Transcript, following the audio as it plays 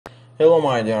Hello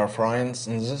my dear friends,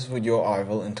 in this video I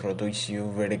will introduce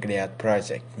you very great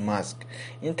project MASQ,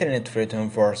 Internet Freedom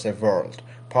for the World,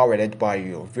 powered by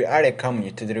you. We are a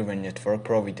community-driven network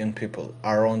providing people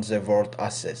around the world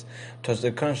access to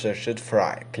the concentrated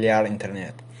free, clear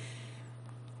internet.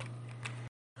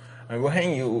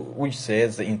 When we say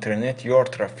the internet, your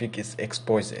traffic is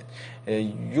exposed.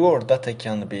 Your data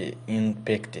can be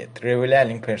impacted,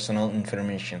 revealing personal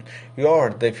information.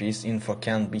 Your device info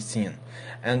can be seen,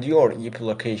 and your IP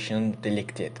location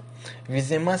deleted. With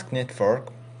the MASQ network,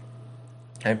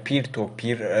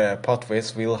 peer-to-peer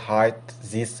pathways will hide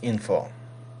this info.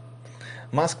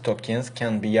 MASQ tokens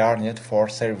can be earned for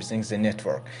servicing the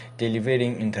network,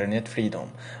 delivering internet freedom.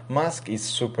 MASQ is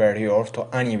superior to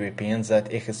any VPN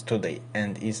that exists today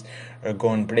and is a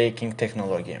groundbreaking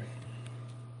technology.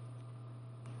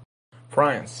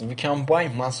 Friends, we can buy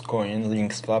MASQ coin,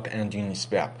 LINKSWAP and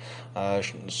UNISWAP.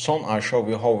 Soon I'll show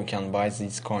you how we can buy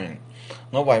this coin.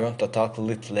 Now I want to talk a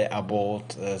little about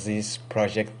this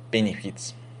project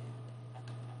benefits.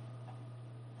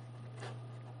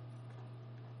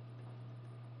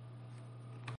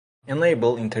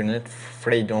 Enable internet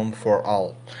freedom for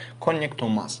all. Connect to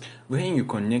MASQ. When you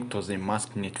connect to the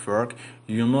MASQ network,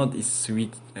 your node is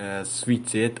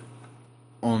switched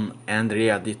on and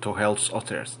ready to help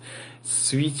others.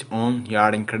 Switch on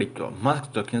earning crypto.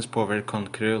 MASQ tokens power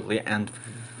concurrently, and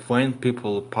when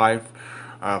people pay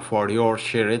for your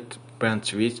shared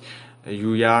bandwidth,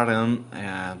 you earn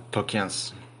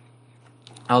tokens.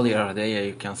 Already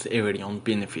you can see everyone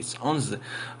benefits once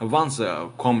the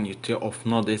community of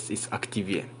nodes is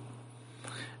active.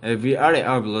 We are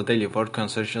able to deliver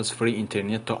concessions-free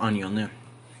internet to anyone,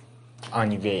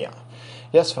 anywhere.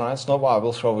 Yes, friends, now I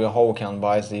will show you how we can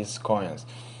buy these coins.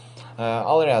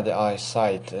 Already I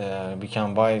said we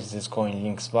can buy this coin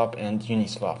LINKSWAP and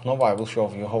UNISWAP. Now I will show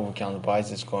you how we can buy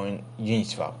this coin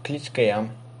UNISWAP. Click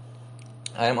here.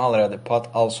 I am already put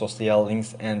all social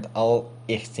links and all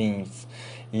exchange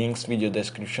links video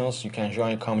descriptions. You can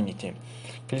join community.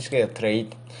 Please get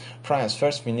trade. Friends,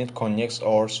 first we need connect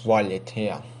our wallet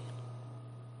here.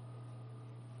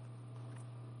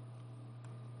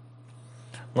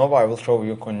 Now I will show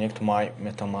you connect my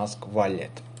MetaMask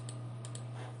wallet.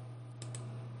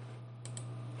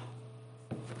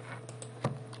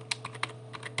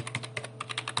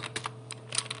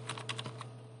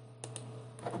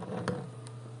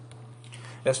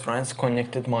 Yes, friends,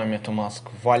 connected my MetaMask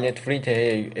wallet. Read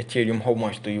here Ethereum, how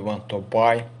much do you want to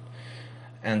buy,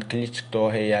 and click to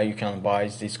here you can buy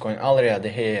this coin. Already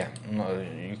here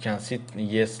you can see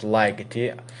yes like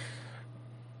it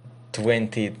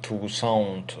 22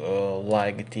 sound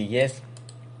like it, yes,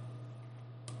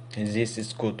 this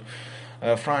is good.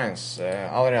 Friends,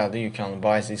 already you can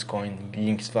buy this coin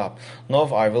LINKSWAP. Now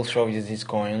I will show you this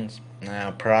coin's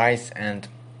price and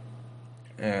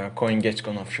CoinGet's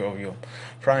gonna show you.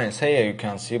 Friends, here you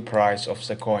can see price of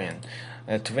the coin.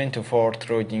 24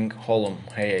 trading volume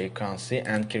here you can see,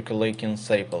 and calculating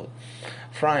sample.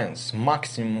 Friends,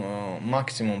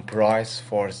 maximum price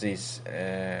for this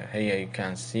here you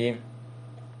can see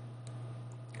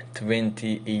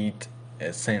 28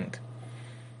 cent.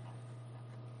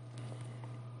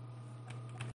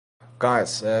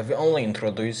 Guys, we only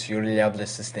introduce your reliable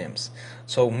systems,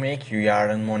 so make you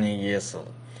earn money easily.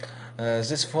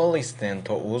 This fully stand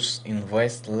to us,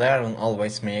 invest, learn,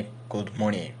 always make good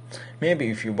money. Maybe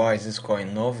if you buy this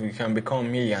coin now, you can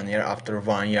become millionaire after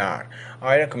 1 year.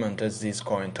 I recommend this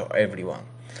coin to everyone.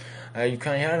 You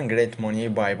can earn great money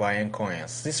by buying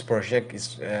coins. This project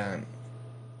is a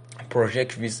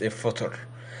project with a future.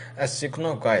 As you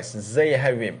know, guys, there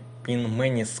have been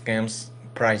many scams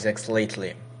projects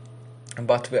lately,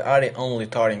 but we are only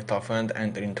trying to find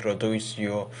and introduce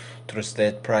you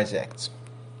trusted projects.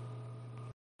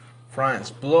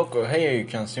 Friends, blog here you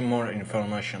can see more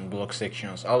information, blog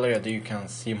sections. Already you can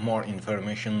see more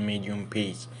information medium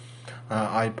page.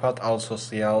 I put also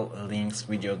social links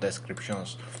video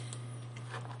descriptions.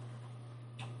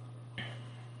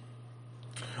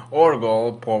 Our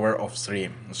goal power of 3.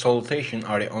 Solutions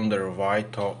are underway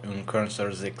to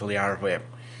encounter the clear web.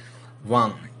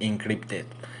 1. Encrypted.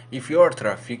 If your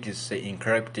traffic is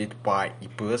encrypted by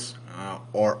IPs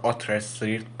or other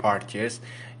third parties,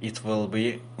 it will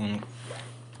be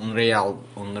unreliable.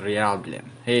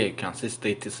 Here you can see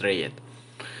status read.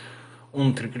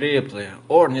 Uncryptable,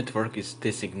 our network is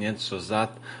designated so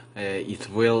that it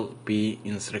will be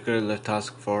insecure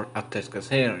task for attackers.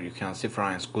 Here you can see,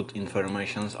 friends, good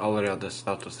information already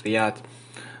status read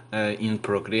in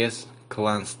progress,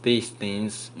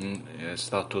 clandestine in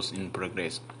status in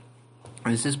progress.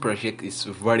 This project is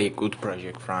very good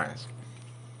project, friends.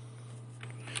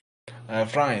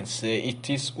 Friends, it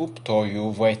is up to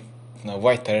you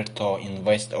whether to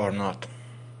invest or not.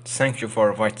 Thank you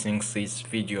for watching this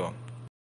video.